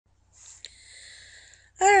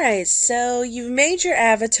Alright, so you've made your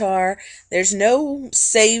avatar. There's no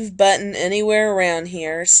save button anywhere around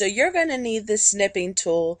here, so you're going to need the snipping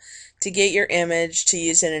tool to get your image to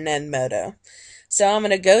use in an Edmodo. So I'm going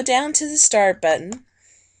to go down to the start button.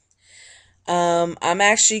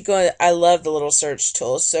 I love the little search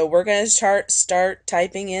tool, so we're going to start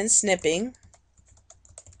typing in snipping.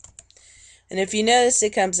 And if you notice,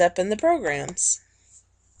 it comes up in the programs.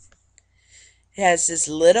 It has this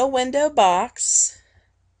little window box.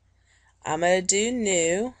 I'm going to do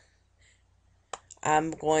new.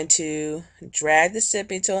 I'm going to drag the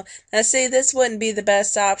snipping tool. Now see, this wouldn't be the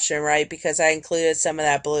best option, right? Because I included some of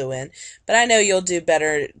that blue in. But I know you'll do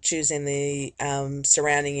better choosing the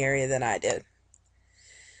surrounding area than I did.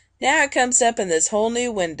 Now it comes up in this whole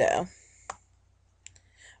new window.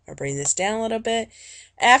 I'll bring this down a little bit.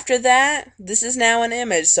 After that, this is now an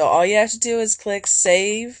image. So all you have to do is click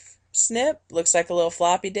Save Snip. Looks like a little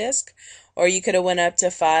floppy disk. Or you could have went up to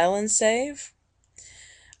File and Save.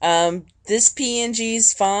 This PNG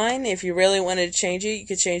is fine. If you really wanted to change it, you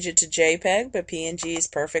could change it to JPEG, but PNG is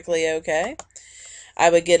perfectly okay. I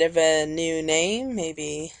would give it a new name,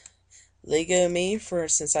 maybe Lego Me,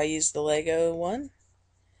 since I used the Lego one.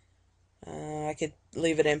 I could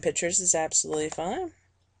leave it in pictures, is absolutely fine.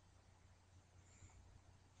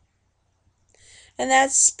 And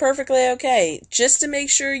that's perfectly okay. Just to make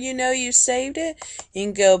sure you know you saved it, you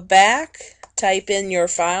can go back, type in your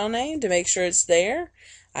file name to make sure it's there.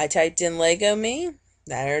 I typed in Lego Me.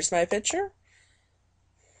 There's my picture.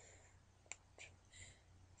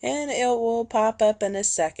 And it will pop up in a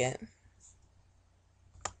second.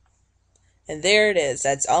 And there it is.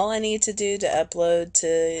 That's all I need to do to upload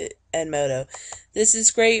to Edmodo. This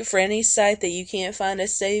is great for any site that you can't find a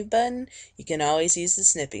save button. You can always use the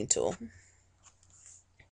snipping tool.